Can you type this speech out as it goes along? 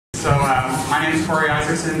My name is Cory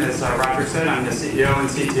Isaacson. As Roger said, I'm the CEO and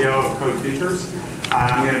CTO of Code Futures.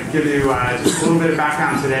 I'm going to give you just a little bit of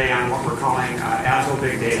background today on what we're calling Agile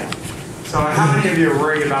Big Data. So how many of you are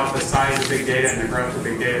worried about the size of big data and the growth of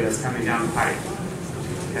big data that's coming down the pipe?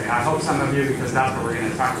 Okay, I hope some of you, because that's what we're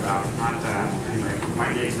going to talk about. Anyway, we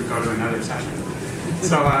might need to go to another session.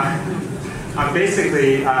 So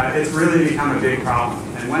basically, it's really become a big problem.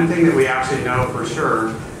 And one thing that we actually know for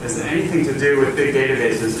sure is that anything to do with big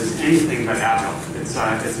databases is anything but agile.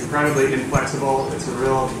 It's incredibly inflexible. It's a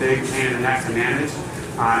real big pain in the neck to manage.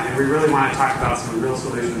 And we really want to talk about some real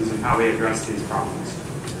solutions and how we address these problems.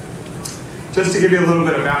 Just to give you a little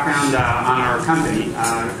bit of background on our company,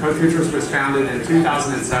 Code Futures was founded in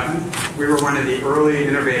 2007. We were one of the early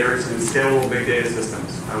innovators in scalable big data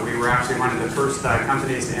systems. We were actually one of the first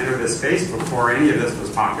companies to enter this space before any of this was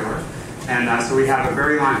popular. And so we have a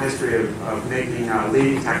very long history of making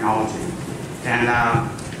leading technology. And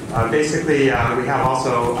basically, we have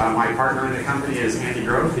also my partner in the company is Andy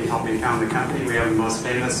Grove. He helped me found the company. We have the most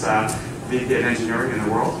famous VP of engineering in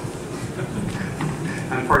the world.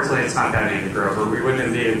 Unfortunately, it's not that Andy Grove, or we wouldn't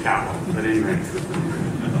have needed capital. But anyway.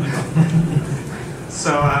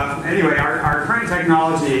 So anyway, our current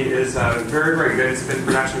technology is very, very good. It's been in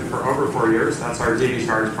production for over 4 years. That's our DB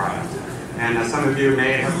Shards product. And some of you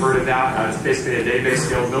may have heard of that. It's basically a database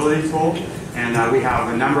scalability tool. And we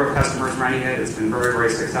have a number of customers running it. It's been very, very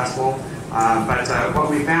successful. But what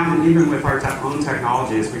we found, even with our own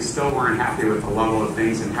technology, is we still weren't happy with the level of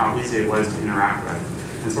things and how easy it was to interact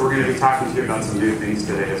with. And so we're going to be talking to you about some new things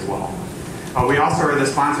today as well. We also are the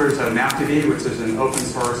sponsors of MapDB, which is an open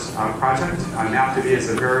source project. MapDB is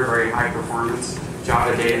a very, very high performance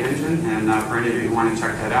Java data engine. And for any of you who want to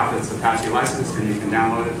check that out, it's Apache licensed and you can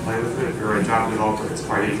download it and play with it. If you're a Java developer, it's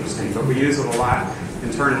quite interesting. But we use it a lot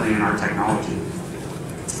internally in our technology.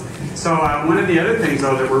 So one of the other things,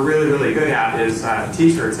 though, that we're really, really good at is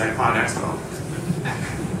t-shirts at CloudExpo.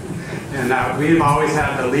 And we've always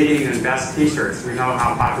had the leading and best t-shirts. We know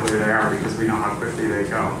how popular they are because we know how quickly they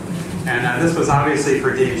go. And this was obviously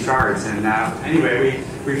for DB Shards. And anyway,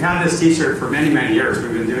 we've had this t-shirt for many, many years.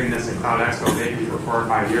 We've been doing this at CloudExpo maybe for 4 or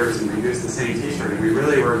 5 years, and we used the same t-shirt. And we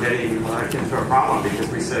really were getting into a problem because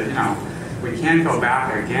we said, you know, we can't go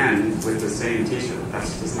back again with the same t-shirt.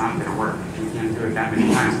 That's just not going to work. We can't do it that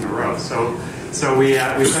many times in a row. So we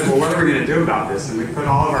said, well, what are we going to do about this? And we put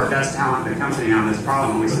all of our best talent in the company on this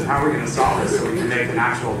problem. We said, how are we going to solve this so we can make an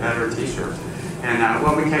actual better t-shirt? And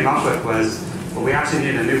what we came up with was, well, we actually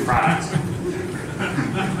need a new product.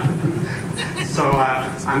 So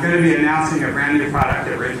I'm going to be announcing a brand new product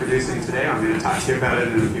that we're introducing today. I'm going to talk to you about it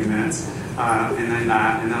in a few minutes. And then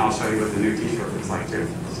I'll show you what the new t-shirt looks like, too.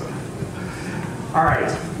 So, all right.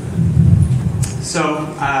 So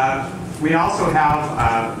we also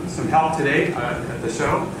have some help today at the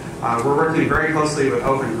show. We're working very closely with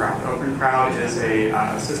OpenCrowd. OpenCrowd is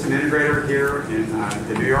a system integrator here in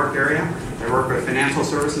the New York area. They work with financial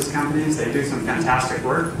services companies. They do some fantastic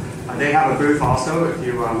work. They have a booth also if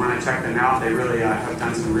you want to check them out. They really have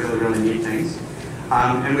done some really, really neat things.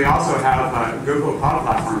 And we also have Google Cloud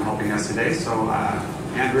Platform helping us today. So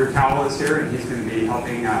Andrew Cowell is here, and he's going to be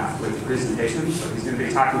helping with the presentation. So he's going to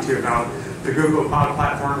be talking to you about the Google Cloud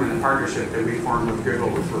Platform and the partnership that we formed with Google,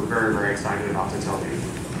 which we're very, very excited about to tell you.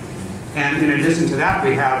 And in addition to that,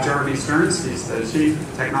 we have Jeremy Stearns. He's the Chief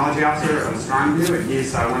Technology Officer of Strongview, and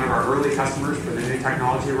he's one of our early customers for the new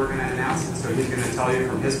technology we're going to announce. And so he's going to tell you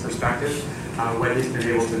from his perspective what he's been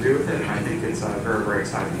able to do with it, and I think it's very, very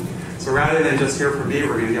exciting. So rather than just hear from me,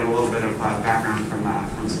 we're going to get a little bit of background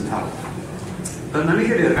from some help. But let me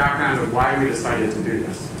give you the background of why we decided to do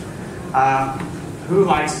this. Who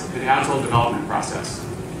likes an agile development process?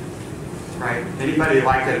 Right? Anybody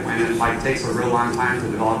like it when it takes a real long time to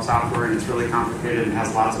develop software and it's really complicated and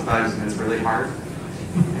has lots of bugs and it's really hard?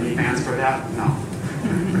 Any fans for that? No.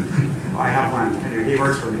 Well, I have one. Anyway, he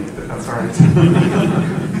works for me, but that's all right.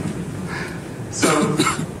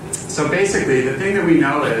 So basically, the thing that we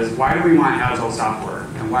know is, why do we want agile software?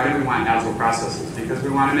 And why do we want agile processes? Because we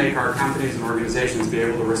want to make our companies and organizations be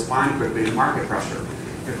able to respond quickly to market pressure.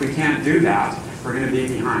 If we can't do that, we're going to be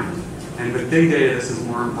behind. And with big data, this is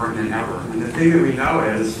more important than ever. And the thing that we know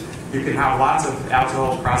is you can have lots of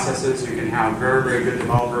agile processes, you can have very, very good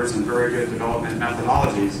developers and very good development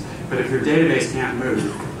methodologies, but if your database can't move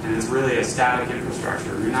and it's really a static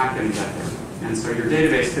infrastructure, you're not going to get there. And so your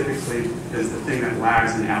database typically is the thing that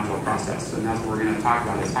lags an agile process. And that's what we're going to talk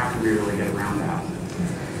about is how can we really get around that.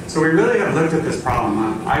 So we really have looked at this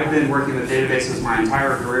problem. I've been working with databases my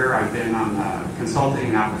entire career. I've been on the consulting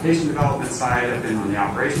and application development side. I've been on the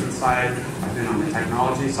operations side. I've been on the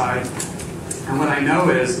technology side. And what I know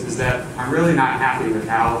is that I'm really not happy with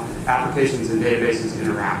how applications and databases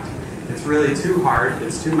interact. It's really too hard,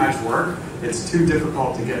 it's too much work, it's too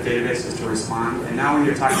difficult to get databases to respond, and now when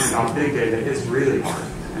you're talking about big data, it's really hard.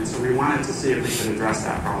 And so we wanted to see if we could address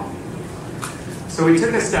that problem. So we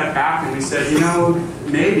took a step back and we said, you know,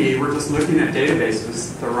 maybe we're just looking at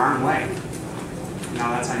databases the wrong way.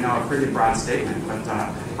 Now that's, I know, a pretty broad statement, but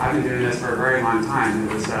I've been doing this for a very long time.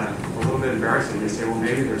 It was a little bit embarrassing to say, well,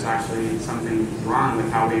 maybe there's actually something wrong with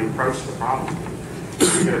how we approach the problem.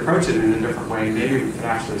 If we could approach it in a different way, maybe we could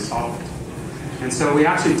actually solve it. And so we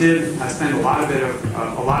actually did spend a lot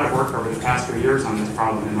of work over the past few years on this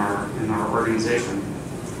problem in our organization.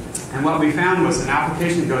 And what we found was an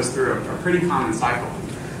application goes through a pretty common cycle.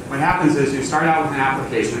 What happens is you start out with an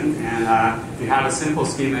application, and you have a simple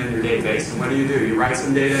schema in your database, and what do? You write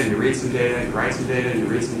some data, and you read some data, and you write some data, and you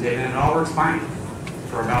read some data, and it all works fine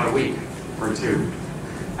for about a week or two.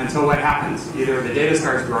 Until what happens? Either the data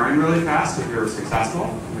starts growing really fast if you're successful,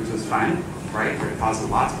 which is fine, right? It causes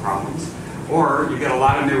lots of problems. Or you get a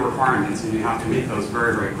lot of new requirements, and you have to meet those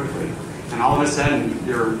very, very quickly. And all of a sudden,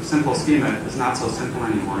 your simple schema is not so simple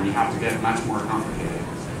anymore, and you have to get much more complicated.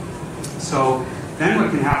 So then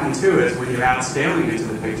what can happen too is when you add scaling into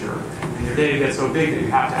the picture, and your data gets so big that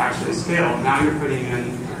you have to actually scale, now you're putting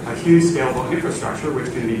in a huge scalable infrastructure,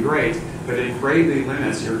 which can be great, but it greatly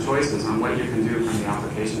limits your choices on what you can do from the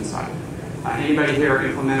application side. Anybody here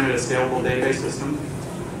implemented a scalable database system?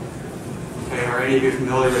 Okay, are any of you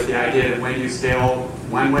familiar with the idea that when you scale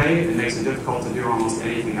one way, it makes it difficult to do almost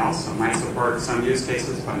anything else? So it might support some use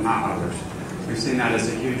cases, but not others. We've seen that as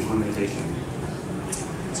a huge limitation.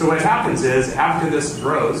 So what happens is, after this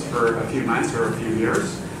grows for a few months or a few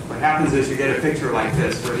years, what happens is you get a picture like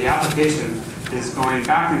this, where the application is going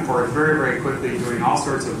back and forth very, very quickly, doing all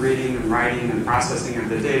sorts of reading and writing and processing of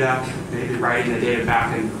the data, maybe writing the data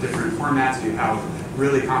back in different formats. You have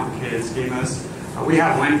really complicated schemas. We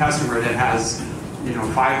have one customer that has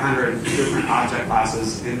 500 different object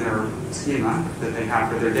classes in their schema that they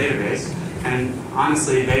have for their database, and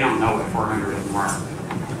honestly, they don't know what 400 of them are.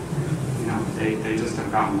 They just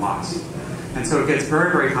have gotten lost. And so it gets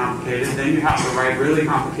very, very complicated. Then you have to write really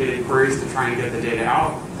complicated queries to try and get the data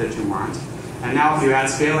out that you want. And now if you add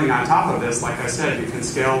scaling on top of this, like I said, you can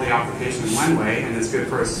scale the application one way, and it's good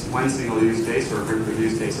for one single use case or a group of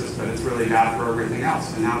use cases, but it's really bad for everything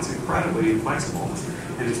else. And now it's incredibly inflexible,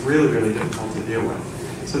 and it's really, really difficult to deal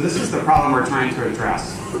with. So this is the problem we're trying to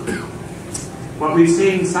address. What we've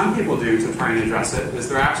seen some people do to try and address it is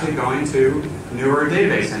they're actually going to newer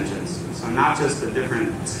database engines. So not just a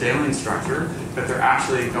different scaling structure, but they're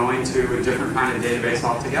actually going to a different kind of database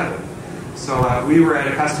altogether. So we were at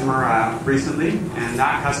a customer recently, and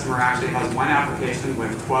that customer actually has one application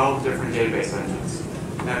with 12 different database engines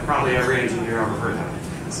that probably every engineer ever heard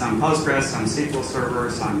of. Some Postgres, some SQL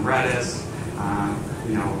Server, some Redis,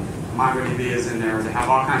 MongoDB is in there. They have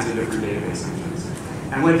all kinds of different database engines.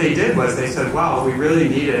 And what they did was they said, well, we really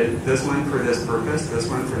needed this one for this purpose, this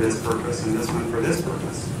one for this purpose, and this one for this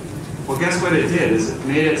purpose. Well, guess what it did is it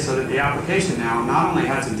made it so that the application now not only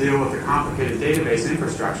had to deal with a complicated database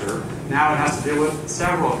infrastructure, now it has to deal with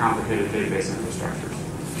several complicated database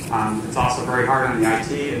infrastructures. It's also very hard on the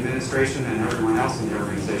IT administration and everyone else in the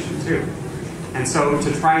organization too. And so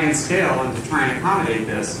to try and scale and to try and accommodate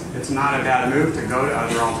this, it's not a bad move to go to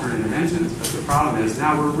other alternative engines, but the problem is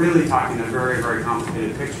now we're really talking a very, very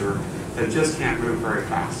complicated picture that just can't move very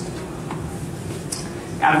fast.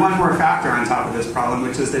 Add one more factor on top of this problem,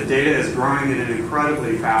 which is that data is growing at an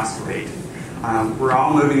incredibly fast rate. We're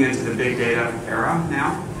all moving into the big data era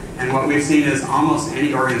now, and what we've seen is almost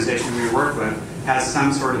any organization we work with has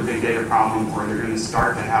some sort of big data problem, or they're going to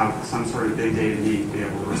start to have some sort of big data need to be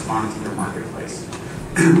able to respond to their marketplace.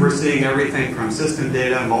 We're seeing everything from system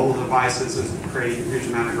data, mobile devices is creating a huge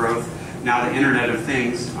amount of growth. Now the Internet of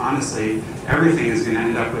Things, honestly, everything is going to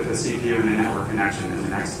end up with a CPU and a network connection in the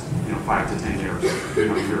next 5 to 10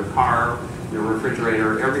 years. Your car, your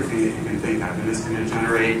refrigerator, everything that you can think of, and it's going to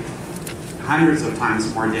generate hundreds of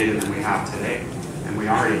times more data than we have today. And we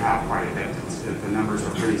already have quite a bit. The numbers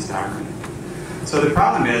are pretty staggering. So the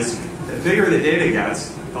problem is, the bigger the data gets,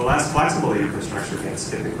 the less flexible the infrastructure gets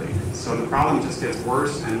typically. So the problem just gets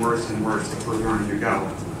worse and worse and worse the further on you go.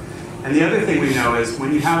 And the other thing we know is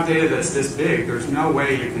when you have data that's this big, there's no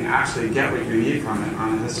way you can actually get what you need from it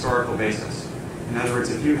on a historical basis. In other words,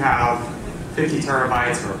 if you have 50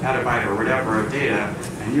 terabytes or a petabyte or whatever of data,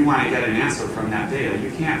 and you want to get an answer from that data,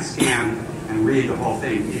 you can't scan and read the whole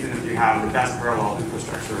thing, even if you have the best parallel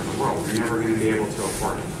infrastructure in the world. You're never going to be able to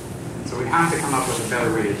afford it. So we have to come up with a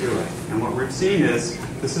better way to do it. And what we're seeing is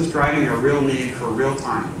this is driving a real need for real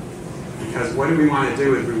time. because what do we want to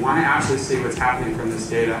do is we want to actually see what's happening from this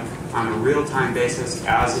data on a real-time basis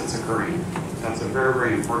as it's occurring. That's a very,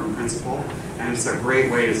 very important principle, and it's a great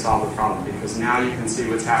way to solve the problem because now you can see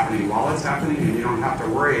what's happening while it's happening, and you don't have to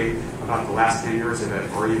worry about the last 10 years of it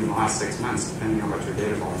or even the last 6 months, depending on what your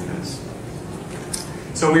data volume is.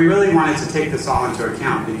 So we really wanted to take this all into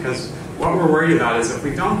account because what we're worried about is if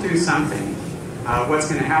we don't do something, what's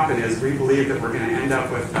going to happen is we believe that we're going to end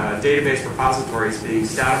up with database repositories being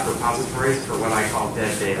static repositories for what I call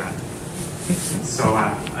dead data. So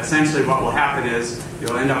essentially what will happen is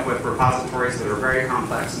you'll end up with repositories that are very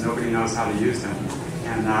complex and nobody knows how to use them.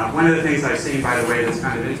 And one of the things I've seen, by the way, that's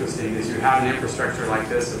kind of interesting is you have an infrastructure like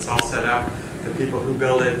this, it's all set up, the people who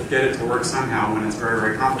build it get it to work somehow when it's very,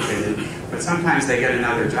 very complicated, but sometimes they get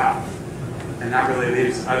another job. And that really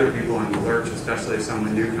leaves other people in the lurch, especially if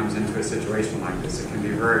someone new comes into a situation like this. It can be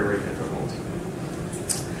very, very difficult.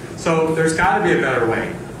 So there's got to be a better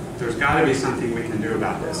way. There's got to be something we can do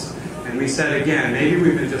about this. And we said, again, maybe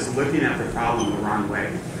we've been just looking at the problem the wrong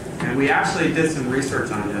way. And we actually did some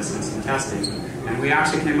research on this and some testing. And we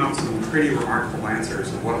actually came up with some pretty remarkable answers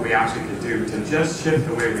of what we actually could do to just shift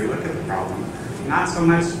the way we look at the problem. Not so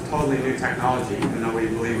much totally new technology, even though we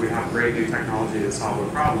believe we have great new technology to solve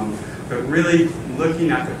the problem, but really looking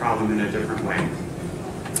at the problem in a different way.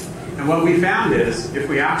 And what we found is, if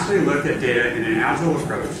we actually look at data in an agile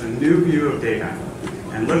approach, a new view of data,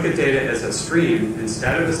 and look at data as a stream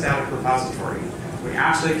instead of a static repository, we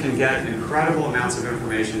actually can get incredible amounts of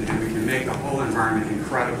information and we can make the whole environment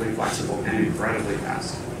incredibly flexible and incredibly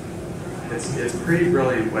fast. It's pretty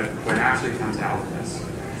brilliant what actually comes out of this.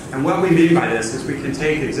 And what we mean by this is we can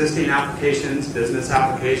take existing applications, business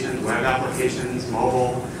applications, web applications,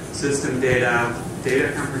 mobile, system data,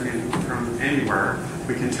 data from anywhere.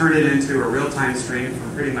 We can turn it into a real-time stream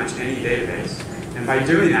from pretty much any database. And by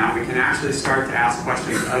doing that, we can actually start to ask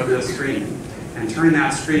questions of the stream and turn that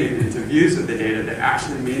stream into views of the data that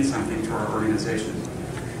actually mean something to our organization.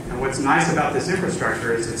 And what's nice about this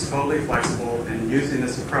infrastructure is it's totally flexible, and using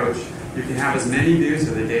this approach, you can have as many views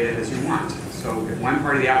of the data as you want. So if one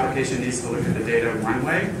part of the application needs to look at the data one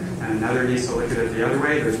way and another needs to look at it the other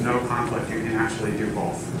way, there's no conflict. You can actually do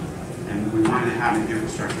both. And we want to have an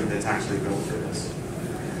infrastructure that's actually built for this.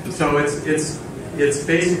 So it's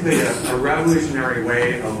basically a revolutionary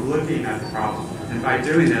way of looking at the problem. And by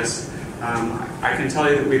doing this, I can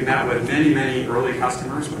tell you that we've met with many, many early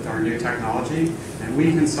customers with our new technology, and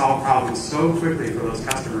we can solve problems so quickly for those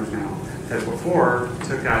customers now that before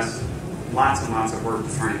took us lots and lots of work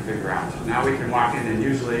to try and figure out. Now we can walk in and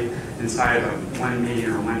usually inside of one meeting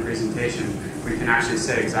or one presentation, we can actually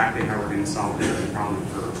say exactly how we're going to solve the problem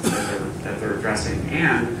that they're addressing.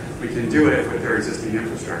 And we can do it with their existing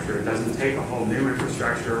infrastructure. It doesn't take a whole new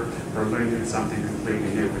infrastructure or learning something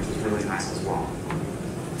completely new, which is really nice as well.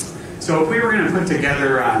 So if we were going to put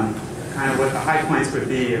together kind of what the high points would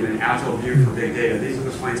be in an agile view for big data, these are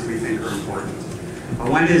the points we think are important.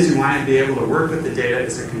 One is you want to be able to work with the data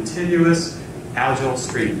as a continuous agile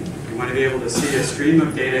stream. You want to be able to see a stream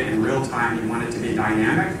of data in real time. You want it to be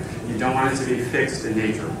dynamic. You don't want it to be fixed in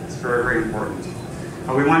nature. It's very, very important.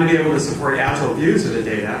 We want to be able to support agile views of the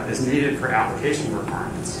data as needed for application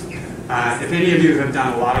requirements. If any of you have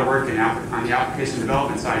done a lot of work on the application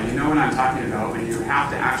development side, you know what I'm talking about when you have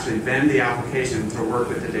to actually bend the application to work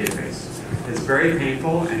with the database. It's very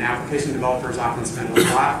painful, and application developers often spend a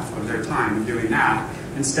lot of their time doing that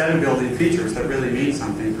instead of building features that really mean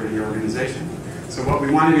something for the organization. So what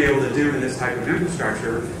we want to be able to do in this type of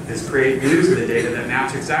infrastructure is create views of the data that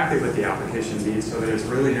match exactly what the application needs so that it's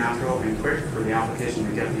really natural and quick for the application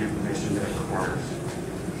to get the information that it requires.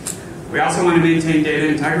 We also want to maintain data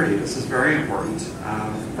integrity. This is very important.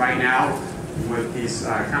 Right now, with these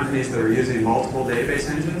companies that are using multiple database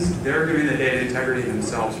engines, they're doing the data integrity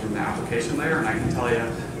themselves from the application layer, and I can tell you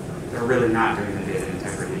they're really not doing the data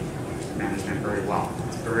integrity management very well.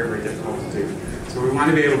 It's very, very difficult to do. So we want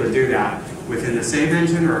to be able to do that within the same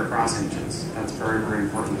engine or across engines. That's very, very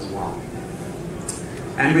important as well.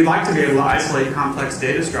 And we'd like to be able to isolate complex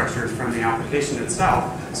data structures from the application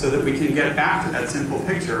itself so that we can get back to that simple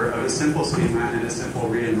picture of a simple schema and a simple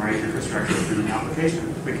read and write infrastructure from the application.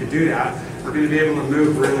 If we could do that, we're going to be able to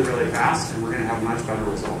move really, really fast, and we're going to have much better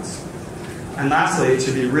results. And lastly, it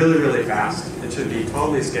should be really, really fast. It should be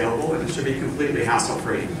totally scalable, and it should be completely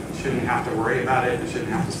hassle-free. You shouldn't have to worry about it. You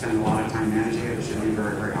shouldn't have to spend a lot of time managing it. It should be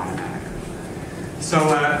very, very automatic.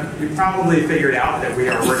 So we probably figured out that we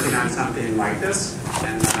are working on something like this,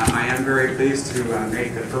 and I am very pleased to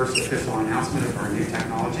make the first official announcement of our new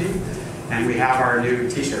technology, and we have our new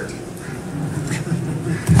t-shirt.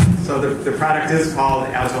 So the product is called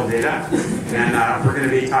Agile Data, And we're going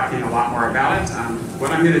to be talking a lot more about it.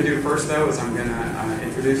 What I'm going to do first, though, is I'm going to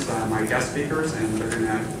introduce my guest speakers, and they're going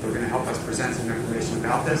to help us present some information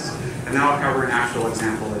about this. And then I'll cover an actual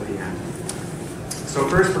example at the end. So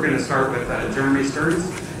first, we're going to start with Jeremy Stearns.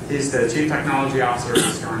 He's the Chief Technology Officer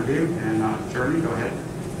at Strongview. And Jeremy, go ahead.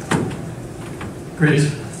 Great.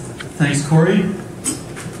 Thanks, Cory.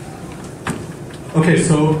 Okay,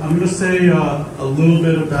 so I'm going to say a little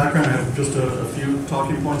bit of background. I have just a few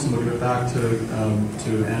talking points, and we'll give it back to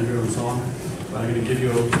Andrew and so on. But I'm going to give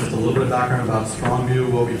you just a little bit of background about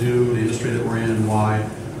Strongview, what we do, the industry that we're in, and why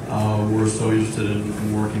we're so interested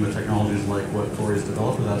in working with technologies like what Cory's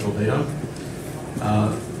developed with Agile data.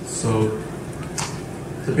 So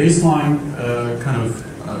the baseline kind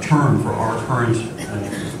of term for our current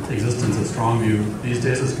existence at Strongview these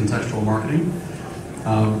days is contextual marketing.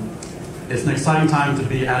 It's an exciting time to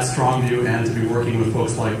be at Strongview and to be working with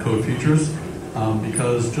folks like Code Futures,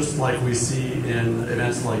 because just like we see in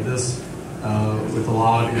events like this, with a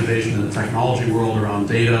lot of innovation in the technology world around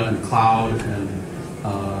data and cloud and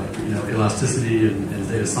elasticity and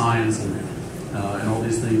data science and all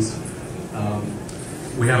these things,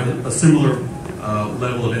 we have a similar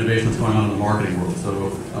level of innovation that's going on in the marketing world.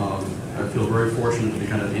 So I feel very fortunate to be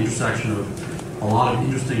kind of the intersection of a lot of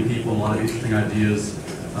interesting people, a lot of interesting ideas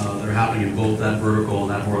that are happening in both that vertical and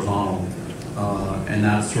that horizontal. And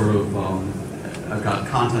that's sort of, I've got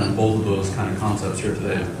content on both of those kind of concepts here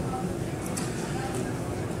today.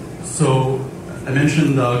 So I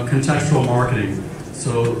mentioned contextual marketing.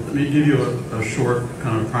 So let me give you a short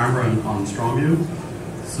kind of primer on Strongview.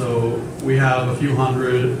 So we have a few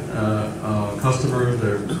hundred customers.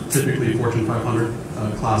 They're typically Fortune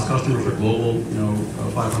 500 class customers or global,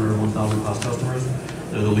 500 or 1,000 class customers.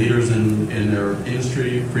 They're the leaders in their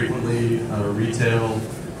industry, frequently retail,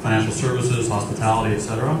 financial services, hospitality,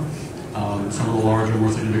 etc. Some of the larger,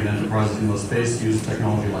 more significant enterprises in the space use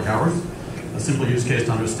technology like ours. A simple use case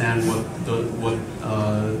to understand what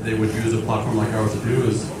they would use a platform like ours to do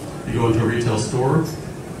is you go into a retail store,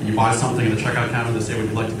 and you buy something at the checkout counter, they say, would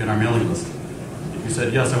you like to be on our mailing list? If you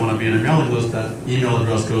said, yes, I want to be on a mailing list, that email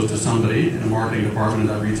address goes to somebody in the marketing department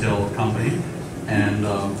of that retail company,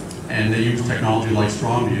 and they use technology like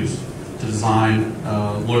Strongview's to design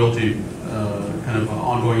loyalty, kind of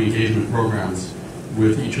ongoing engagement programs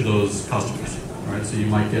with each of those customers. Right? So you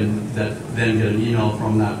might then get an email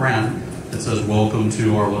from that brand that says, welcome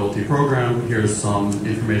to our loyalty program, here's some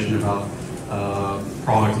information about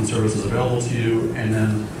products and services available to you, and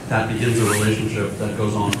then that begins a relationship that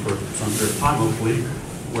goes on for some period of time, hopefully,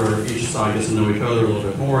 where each side gets to know each other a little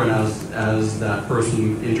bit more, and as that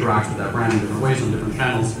person interacts with that brand in different ways on different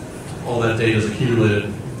channels, all that data is accumulated,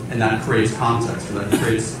 and that creates context, or that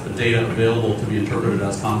creates the data available to be interpreted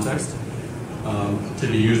as context, to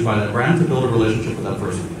be used by that brand to build a relationship with that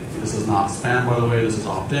person. This is not spam, by the way, this is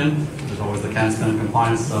opt-in. There's always the can't spam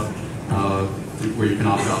compliance stuff, where you can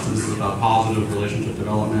opt out. So this is about positive relationship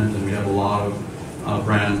development, and we have a lot of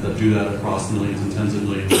brands that do that across millions and tens of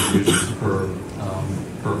millions of users per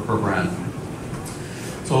brand.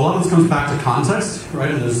 So a lot of this comes back to context,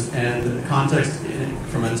 right? And context,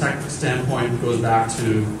 from a tech standpoint, goes back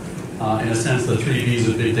to, in a sense, the 3 V's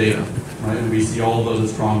of big data, right? And we see all of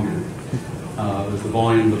those as Strongview. There's the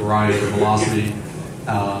volume, the variety, the velocity.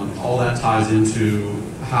 All that ties into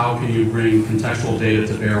how can you bring contextual data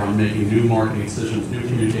to bear on making new marketing decisions, new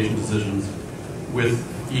communication decisions with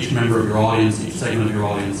each member of your audience, each segment of your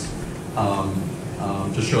audience,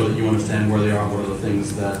 to show that you understand where they are and what are the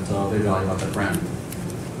things that they value about that brand.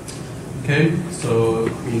 Okay, so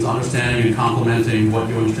it means understanding and complementing what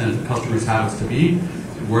you understand that customers' habits to be,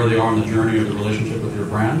 where they are in the journey of the relationship with your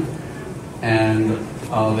brand, and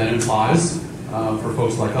that implies, for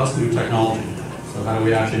folks like us, new technology. So how do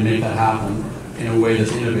we actually make that happen in a way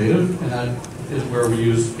that's innovative? And that is where we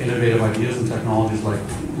use innovative ideas and technologies like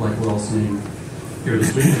we're all seeing here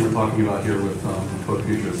this week, and we're talking about here with Code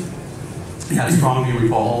Futures. At Strongview, we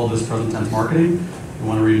call all of this present tense marketing. If you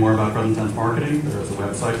want to read more about present tense marketing, there's a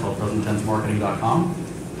website called presenttensemarketing.com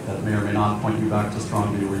that may or may not point you back to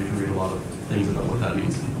Strongview, where you can read a lot of things about what that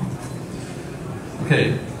means.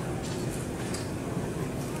 Okay.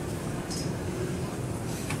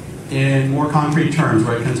 In more concrete terms,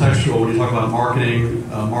 right, contextual, when you talk about marketing,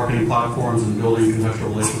 marketing platforms and building contextual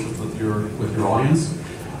relationships with your audience,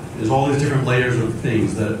 there's all these different layers of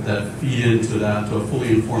things that feed into that, to a fully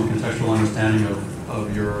informed contextual understanding of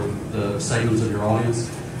the segments of your audience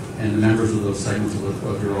and the members of those segments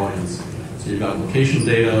of your audience. So you've got location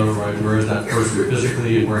data, right? Where is that person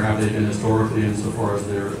physically, and where have they been historically, insofar as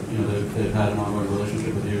they've had an ongoing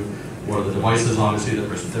relationship with you. What are the devices, obviously, that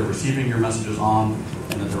they're receiving your messages on,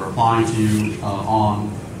 and that they're replying to you on.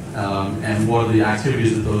 and what are the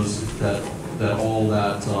activities that all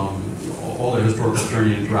their historical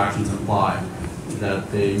journey interactions imply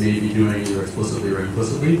that they may be doing either explicitly or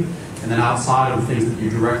implicitly. And then outside of the things that you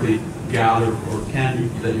directly gather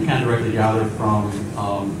that you can directly gather from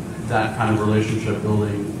that kind of relationship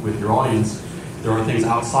building with your audience, there are things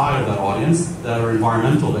outside of that audience that are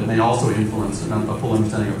environmental that may also influence a full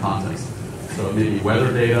understanding of context. So it may be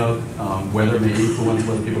weather data, weather may influence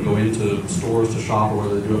whether people go into stores to shop or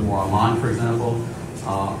whether they do it more online, for example.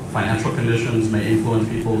 Financial conditions may influence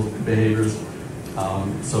people's behaviors.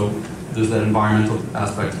 So there's that environmental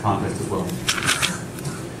aspect of context as well.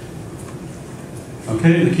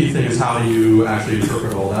 Okay, the key thing is how do you actually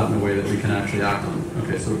interpret all that in a way that we can actually act on.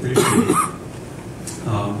 Okay, so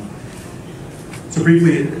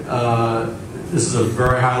briefly, this is a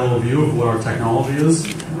very high-level view of what our technology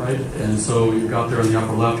is, right? And so you've got there in the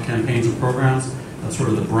upper left campaigns and programs. That's sort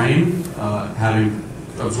of the brain, having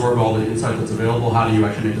absorbed all the insight that's available. How do you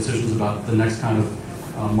actually make decisions about the next kind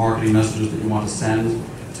of marketing messages that you want to send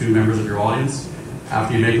to members of your audience?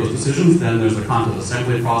 After you make those decisions, then there's a content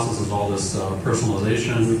assembly process. There's all this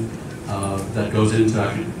personalization that goes into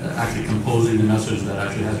actually composing the message that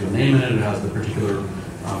actually has your name in it. It has the particular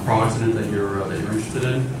products in it that you're interested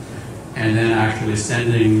in, and then actually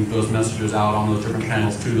sending those messages out on those different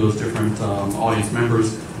channels to those different audience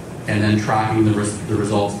members, and then tracking the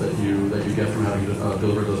results that you get from having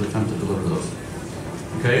delivered those, attempts to deliver those.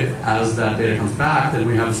 Okay, as that data comes back, then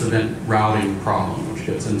we have this event routing problem, which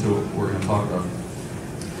gets into what we're going to talk about.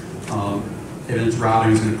 Event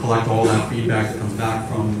routing is going to collect all that feedback that comes back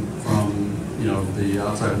from the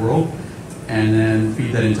outside world, and then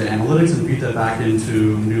feed that into analytics and feed that back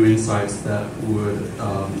into new insights that would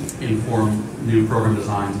inform new program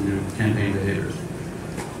designs and new campaign behaviors.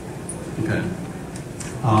 Okay.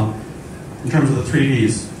 In terms of the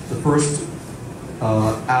 3Ds, the first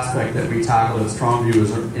aspect that we tackle at StrongView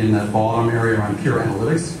is in that bottom area around pure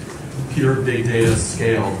analytics, pure big data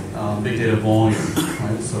scale, big data volume.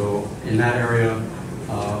 Right? So in that area,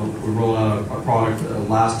 we rolled out a product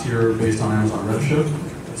last year based on Amazon Redshift.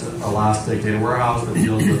 It's an elastic data warehouse that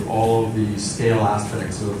deals with all of the scale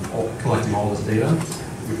aspects of collecting all this data.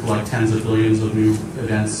 We collect tens of billions of new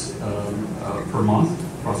events per month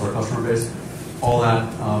across our customer base. All that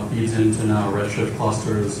feeds into now Redshift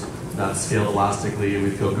clusters that scale elastically, and we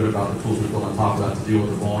feel good about the tools we built on top of that to deal with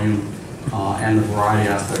the volume and the variety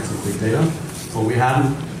aspects of big data. What we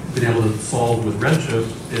haven't been able to solve with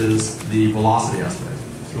Redshift is the velocity aspect.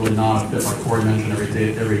 It's really not a fit, like Cory mentioned,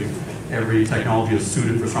 every technology is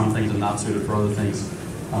suited for some things and not suited for other things.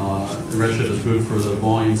 Redshift is good for the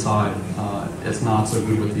volume side. It's not so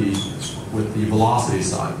good with the velocity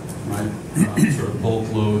side, right? Sort of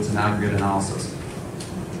bulk loads and aggregate analysis.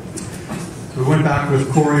 So we went back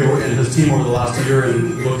with Cory and his team over the last year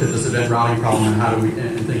and looked at this event routing problem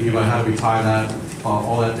and thinking about how do we tie that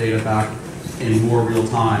all that data back in more real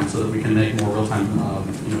time so that we can make more real time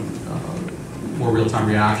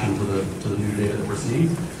reaction to the new data that we're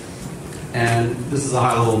seeing. And this is a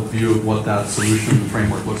high-level view of what that solution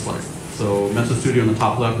framework looks like. So Meta Studio in the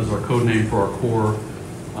top left is our code name for our core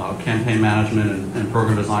campaign management and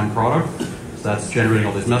program design product. So that's generating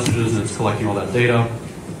all these messages and it's collecting all that data.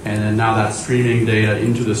 And then now that's streaming data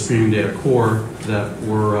into the streaming data core that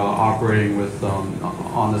we're operating with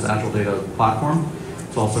on this Agile data platform.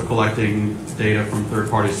 It's also collecting data from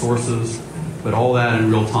third-party sources, but all that in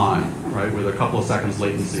real time, right, with a couple of seconds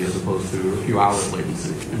latency as opposed to a few hours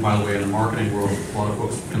latency. And by the way, in the marketing world, a lot of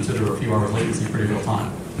folks consider a few hours latency pretty real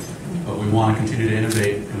time. But we want to continue to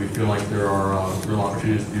innovate, and we feel like there are real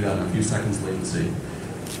opportunities to do that in a few seconds latency.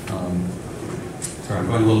 Sorry, I'm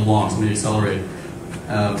going a little long, so let me accelerate.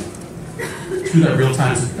 To that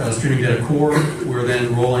real-time streaming data core, we're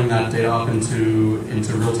then rolling that data up into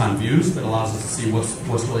real-time views that allows us to see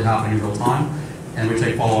what's really happening in real time, and we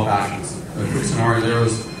take follow-up actions. A quick scenario there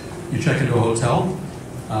is you check into a hotel,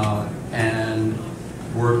 and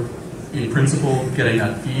we're in principle getting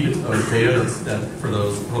that feed of data that for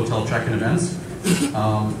those hotel check-in events.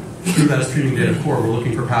 Through that streaming data core, we're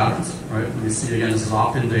looking for patterns, right? We see again this is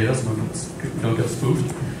opt-in data, so we don't get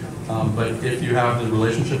spoofed. But if you have the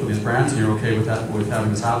relationship with these brands and you're okay with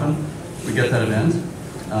having this happen, we get that event.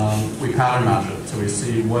 We pattern match it, so we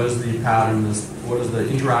see what is the pattern, what is the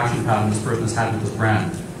interaction pattern this person has had with this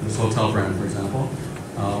brand, this hotel brand, for example,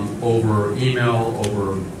 over email,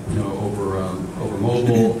 over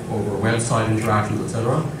mobile, over website interactions,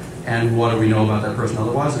 etc. And what do we know about that person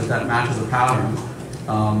otherwise? If that matches a pattern,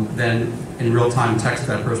 then in real time text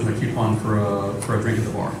that person a coupon for a drink at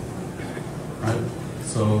the bar, right?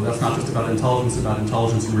 So that's not just about intelligence, it's about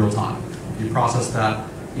intelligence in real time. If you process that,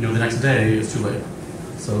 the next day, it's too late.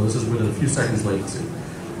 So this is within a few seconds latency.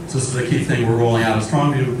 So this is a key thing we're rolling out at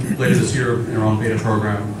StrongView later this year in our own beta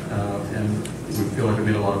program, and we feel like we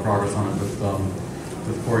made a lot of progress on it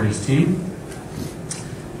with Cory and his team.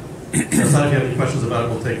 Aside, if you have any questions about it,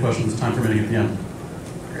 we'll take questions, time permitting, at the end.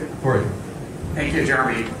 Great. Cory. Thank you,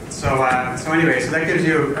 Jeremy. So anyway, that gives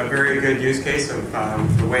you a very good use case of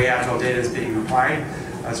the way Agile data is being applied.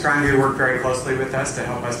 StrongView worked very closely with us to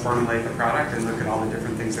help us formulate the product and look at all the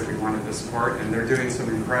different things that we wanted to support, and they're doing some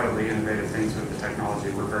incredibly innovative things with the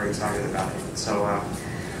technology. We're very excited about it. So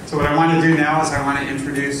what I want to do now is I want to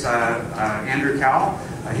introduce Andrew Cowell.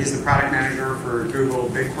 He's the product manager for Google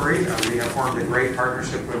BigQuery. We have formed a great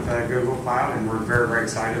partnership with Google Cloud, and we're very, very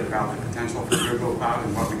excited about the potential for Google Cloud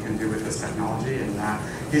and what we can do with this technology. And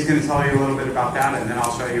he's going to tell you a little bit about that, and then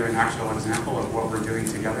I'll show you an actual example of what we're doing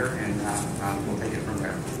together, and we'll take it from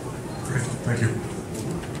there. Great, thank you.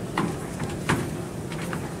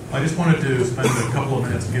 I just wanted to spend a couple of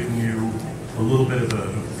minutes giving you a little bit of a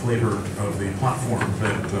flavor of the platform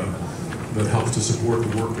that helps to support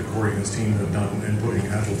the work that Cory and his team have done in putting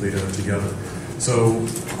Agile data together. So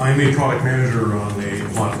I'm a product manager on a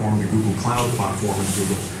platform, the Google Cloud platform in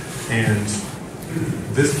Google, and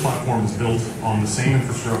this platform is built on the same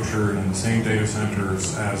infrastructure and in the same data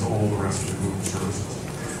centers as all the rest of the Google services.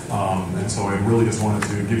 And so I really just wanted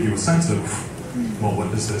to give you a sense of, well,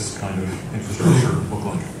 what does this kind of infrastructure look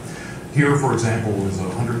like? Here, for example, is a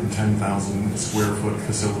 110,000 square foot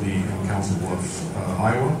facility in Council Bluffs,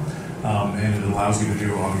 Iowa. And it allows you to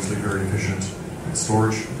do, obviously, very efficient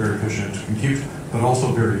storage, very efficient compute, but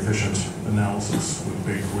also very efficient analysis with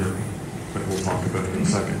BigQuery that we'll talk about in a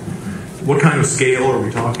second. What kind of scale are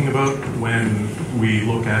we talking about when we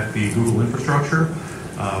look at the Google infrastructure?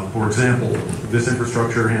 For example, this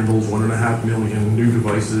infrastructure handles 1.5 million new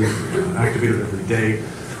devices activated every day,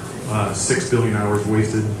 6 billion hours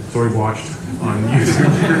wasted, watched on YouTube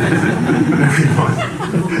every month.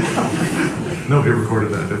 Nobody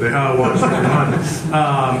recorded that, did they? Watched every month.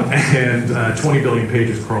 And 20 billion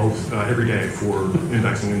pages crawled every day for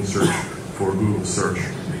indexing and search for Google search.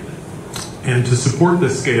 And to support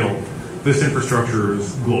this scale, this infrastructure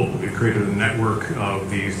is global. We created a network of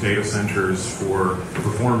these data centers for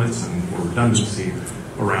performance and for redundancy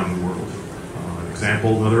around the world.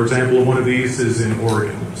 Another example of one of these is in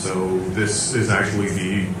Oregon. So this is actually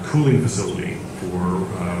the cooling facility for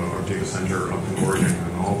our data center up in Oregon,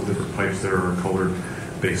 and all the different pipes there are colored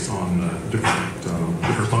based on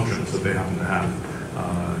different functions that they happen to have.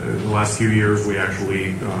 In the last few years, we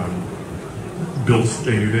actually built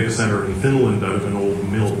a new data center in Finland out of an old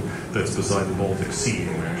mill that's beside the Baltic Sea,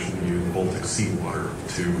 and we actually use Baltic seawater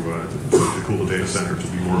to cool the data center to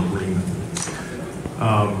be more green.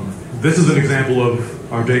 This is an example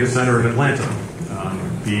of our data center in Atlanta.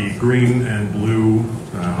 The green and blue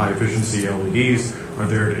high-efficiency LEDs are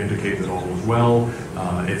there to indicate that all is well.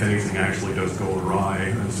 If anything actually does go awry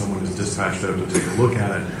and someone is dispatched out to take a look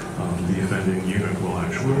at it, the offending unit will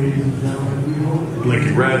actually blink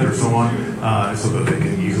in red or so on, so that they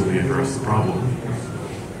can easily address the problem.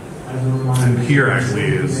 And here actually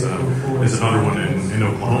is another one in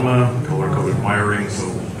Oklahoma, color-coded wiring, so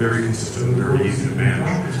very consistent, very easy to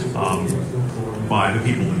manage by the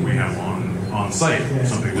people that we have on site,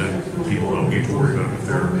 something that people don't need to worry about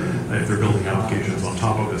if they're building applications on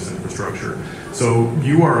top of this infrastructure. So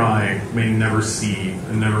you or I may never see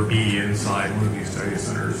and never be inside one of these data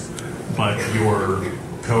centers, but your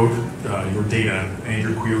code, your data, and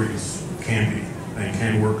your queries can be and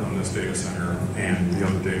can work on this data center and the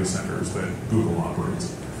other data centers that Google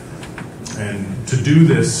operates. And to do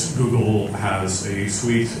this, Google has a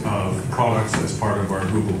suite of products as part of our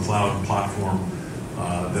Google Cloud platform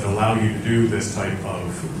that allow you to do this type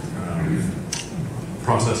of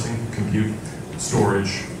processing, compute,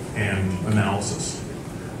 storage, and analysis.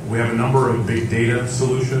 We have a number of big data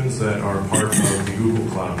solutions that are part of the Google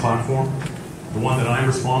Cloud platform. The one that I'm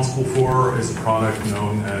responsible for is a product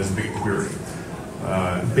known as BigQuery.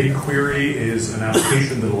 BigQuery is an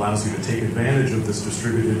application that allows you to take advantage of this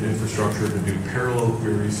distributed infrastructure to do parallel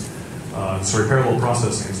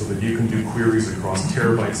processing, so that you can do queries across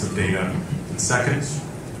terabytes of data in seconds,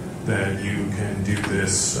 that you can do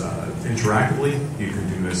this interactively, you can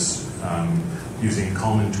do this using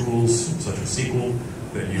common tools such as SQL,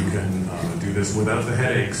 that you can do this without the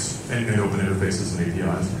headaches and open interfaces and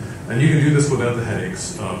APIs. And you can do this without the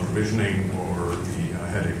headaches of provisioning or the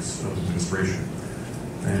headaches of administration.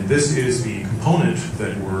 And this is the component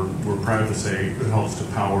that we're proud to say helps to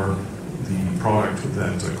power the product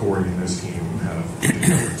that Cory and his team have put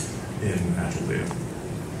together in Agile data.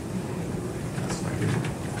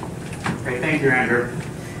 Great, thank you, Andrew.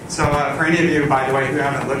 So for any of you, by the way, who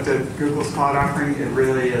haven't looked at Google's cloud offering, it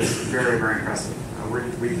really is very, very impressive.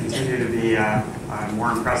 We continue to be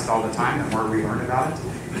more impressed all the time the more we learn about it.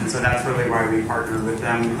 And so that's really why we partnered with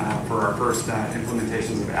them for our first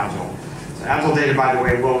implementations of Agile. So Agile data, by the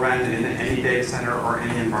way, will run in any data center or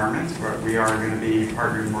any environment, but we are going to be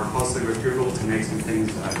partnering more closely with Google to make some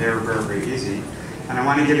things there very, very easy. And I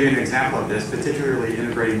want to give you an example of this, particularly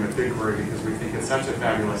integrating with BigQuery, because we think it's such a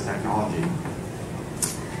fabulous technology.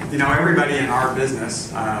 You know, everybody in our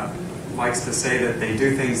business likes to say that they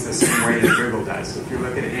do things the same way that Google does. If you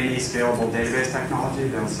look at any scalable database technology,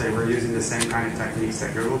 they'll say we're using the same kind of techniques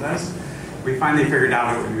that Google does. We finally figured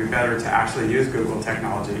out it would be better to actually use Google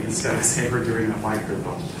technology instead of say we're doing it like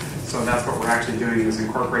Google. So that's what we're actually doing, is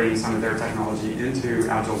incorporating some of their technology into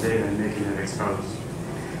Agile data and making it exposed.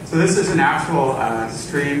 So this is an actual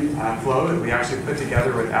stream flow that we actually put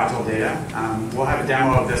together with Agile data. We'll have a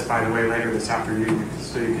demo of this, by the way, later this afternoon,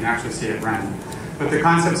 so you can actually see it run. But the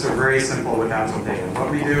concepts are very simple with Agile data.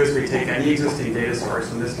 What we do is we take any existing data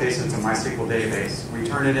source, in this case it's a MySQL database, we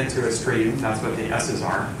turn it into a stream, that's what the S's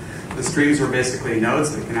are. The streams are basically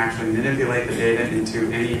nodes that can actually manipulate the data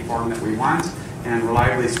into any form that we want and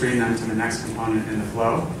reliably stream them to the next component in the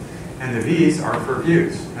flow. And the V's are for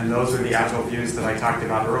views, and those are the Agile views that I talked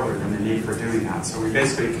about earlier and the need for doing that. So we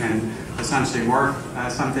basically can essentially morph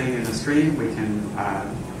something in the stream. We can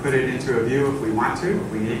put it into a view if we want to,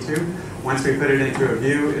 if we need to. Once we put it into a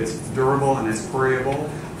view, it's durable and it's queryable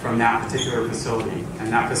from that particular facility.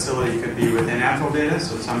 And that facility could be within Agile data,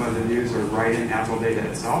 so some of the views are right in Agile data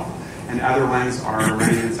itself, and other ones are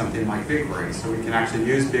running in something like BigQuery. So we can actually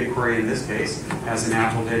use BigQuery in this case as an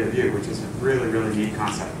Agile data view, which is a really, really neat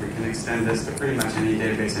concept. We can extend this to pretty much any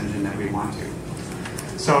database engine that we want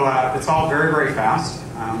to. So it's all very, very fast.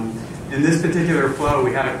 In this particular flow,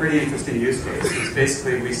 we had a pretty interesting use case. It's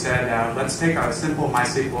basically, we said, let's take a simple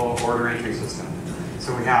MySQL order entry system.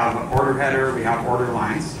 So we have order header, we have order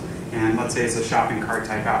lines, and let's say it's a shopping cart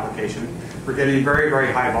type application. We're getting very,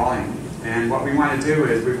 very high volume. And what we want to do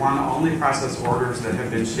is we want to only process orders that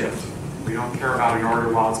have been shipped. We don't care about an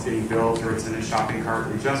order while it's being built or it's in a shopping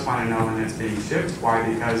cart. We just want to know when it's being shipped. Why?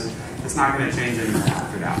 Because it's not going to change anymore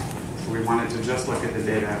after that. So we wanted to just look at the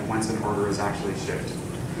data once an order is actually shipped.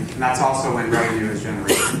 And that's also when revenue is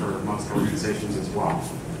generated for most organizations as well.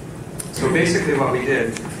 So basically what we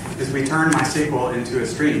did is we turned MySQL into a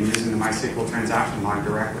stream using the MySQL transaction log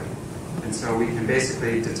directly. And so we can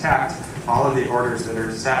basically detect all of the orders that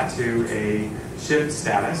are set to a shipped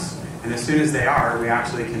status. And as soon as they are, we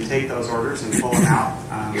actually can take those orders and pull them out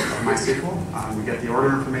of MySQL. We get the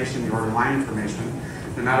order information, the order line information,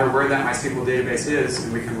 no matter where that MySQL database is,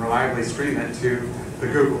 and we can reliably stream it to the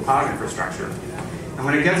Google Cloud infrastructure. And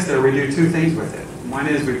when it gets there, we do two things with it. One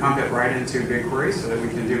is we pump it right into BigQuery so that we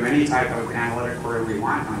can do any type of analytic query we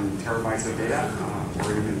want on terabytes of data,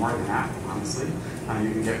 or even more than that, honestly. You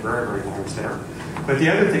can get very, very large there. But the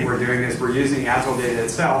other thing we're doing is we're using Agile data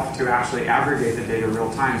itself to actually aggregate the data real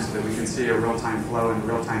time so that we can see a real-time flow and a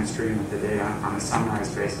real-time stream of the data on a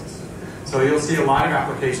summarized basis. So you'll see a lot of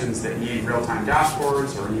applications that need real-time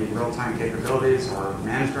dashboards or need real-time capabilities or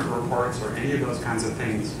management reports or any of those kinds of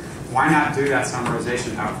things. Why not do that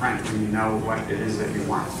summarization up front when you know what it is that you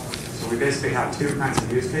want? So we basically have two kinds of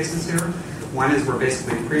use cases here. One is we're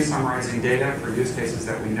basically pre-summarizing data for use cases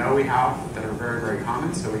that we know we have that are very, very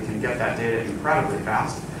common, so we can get that data incredibly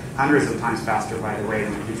fast, hundreds of times faster, by the way,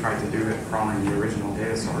 than if you tried to do it crawling the original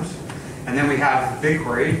data source. And then we have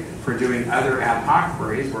BigQuery for doing other ad hoc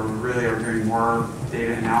queries where we really are doing more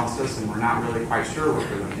data analysis and we're not really quite sure what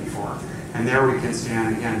we're looking for. And there we can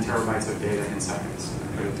scan, again, terabytes of data in seconds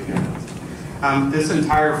and put it together. This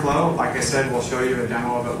entire flow, like I said, we'll show you a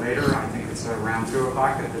demo of it later. I think it's around 2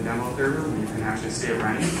 o'clock at the demo theater when you can actually see it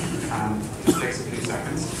running. It takes a few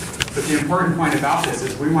seconds. But the important point about this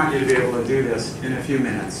is we want you to be able to do this in a few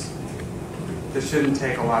minutes. This shouldn't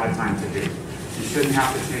take a lot of time to do. You shouldn't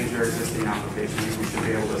have to change your existing application. You should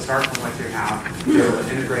be able to start from what you have, be able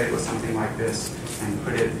to integrate it with something like this, and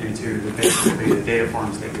put it into basically the data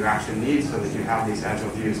forms that you actually need so that you have these Agile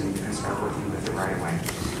views and you can start working with it right away.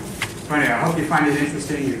 So anyway, I hope you find it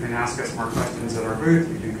interesting. You can ask us more questions at our booth.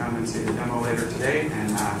 You can come and see the demo later today,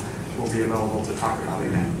 and we'll be available to talk about it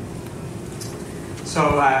again.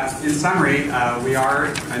 So in summary, we are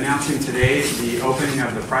announcing today the opening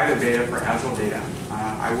of the private beta for Agile data.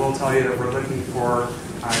 I will tell you that we're looking for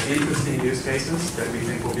interesting use cases that we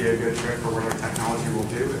think will be a good fit for what our technology will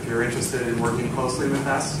do. If you're interested in working closely with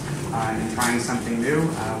us and trying something new,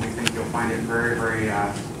 we think you'll find it very, very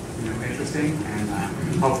interesting and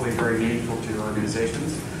hopefully very meaningful to your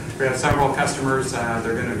organizations. We have several customers that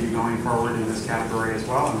are going to be going forward in this category as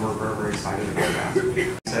well, and we're very, very excited about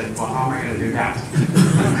that. do that.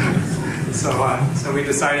 So we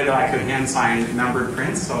decided that I could hand sign numbered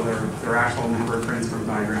prints, so they're actual numbered prints from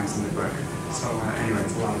diagrams in the book. So anyway,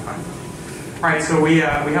 it's a lot of fun. All right, so we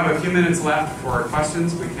have a few minutes left for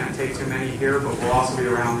questions. We can't take too many here, but we'll also be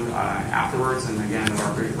around afterwards and again at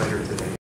our booth later today.